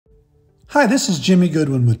Hi, this is Jimmy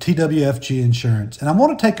Goodwin with TWFG Insurance, and I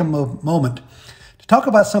want to take a moment to talk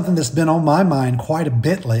about something that's been on my mind quite a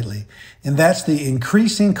bit lately, and that's the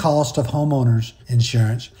increasing cost of homeowners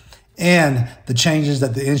insurance and the changes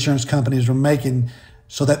that the insurance companies are making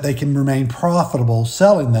so that they can remain profitable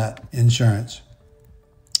selling that insurance.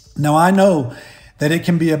 Now, I know that it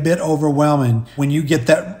can be a bit overwhelming when you get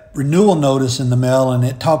that renewal notice in the mail and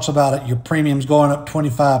it talks about your premiums going up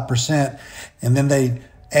 25%, and then they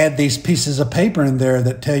add these pieces of paper in there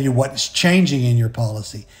that tell you what's changing in your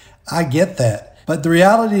policy. I get that. But the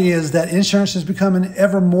reality is that insurance is becoming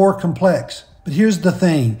ever more complex. But here's the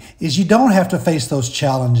thing, is you don't have to face those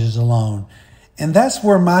challenges alone. And that's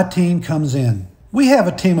where my team comes in. We have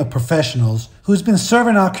a team of professionals who's been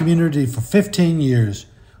serving our community for 15 years.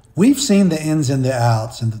 We've seen the ins and the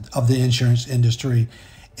outs of the insurance industry,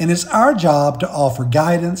 and it's our job to offer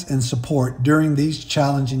guidance and support during these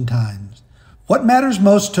challenging times. What matters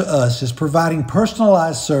most to us is providing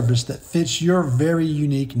personalized service that fits your very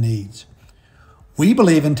unique needs. We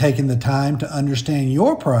believe in taking the time to understand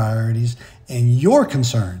your priorities and your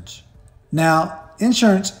concerns. Now,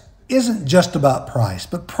 insurance isn't just about price,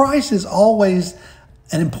 but price is always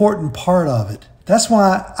an important part of it. That's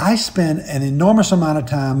why I spend an enormous amount of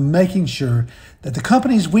time making sure that the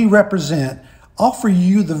companies we represent offer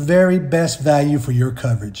you the very best value for your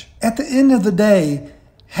coverage. At the end of the day,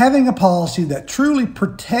 having a policy that truly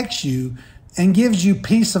protects you and gives you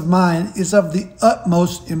peace of mind is of the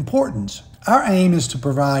utmost importance. Our aim is to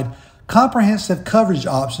provide comprehensive coverage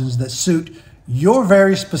options that suit your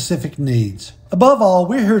very specific needs. Above all,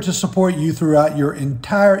 we're here to support you throughout your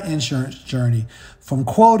entire insurance journey, from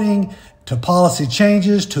quoting to policy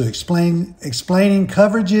changes to explaining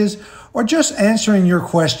coverages or just answering your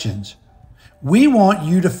questions. We want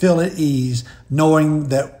you to feel at ease knowing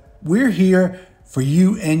that we're here for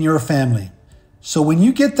you and your family. So when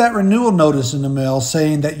you get that renewal notice in the mail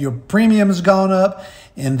saying that your premium has gone up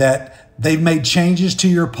and that they've made changes to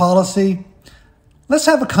your policy, let's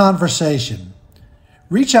have a conversation.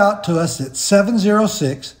 Reach out to us at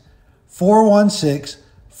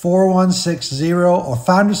 706-416-4160 or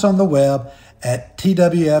find us on the web at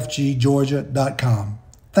twfggeorgia.com.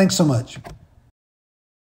 Thanks so much.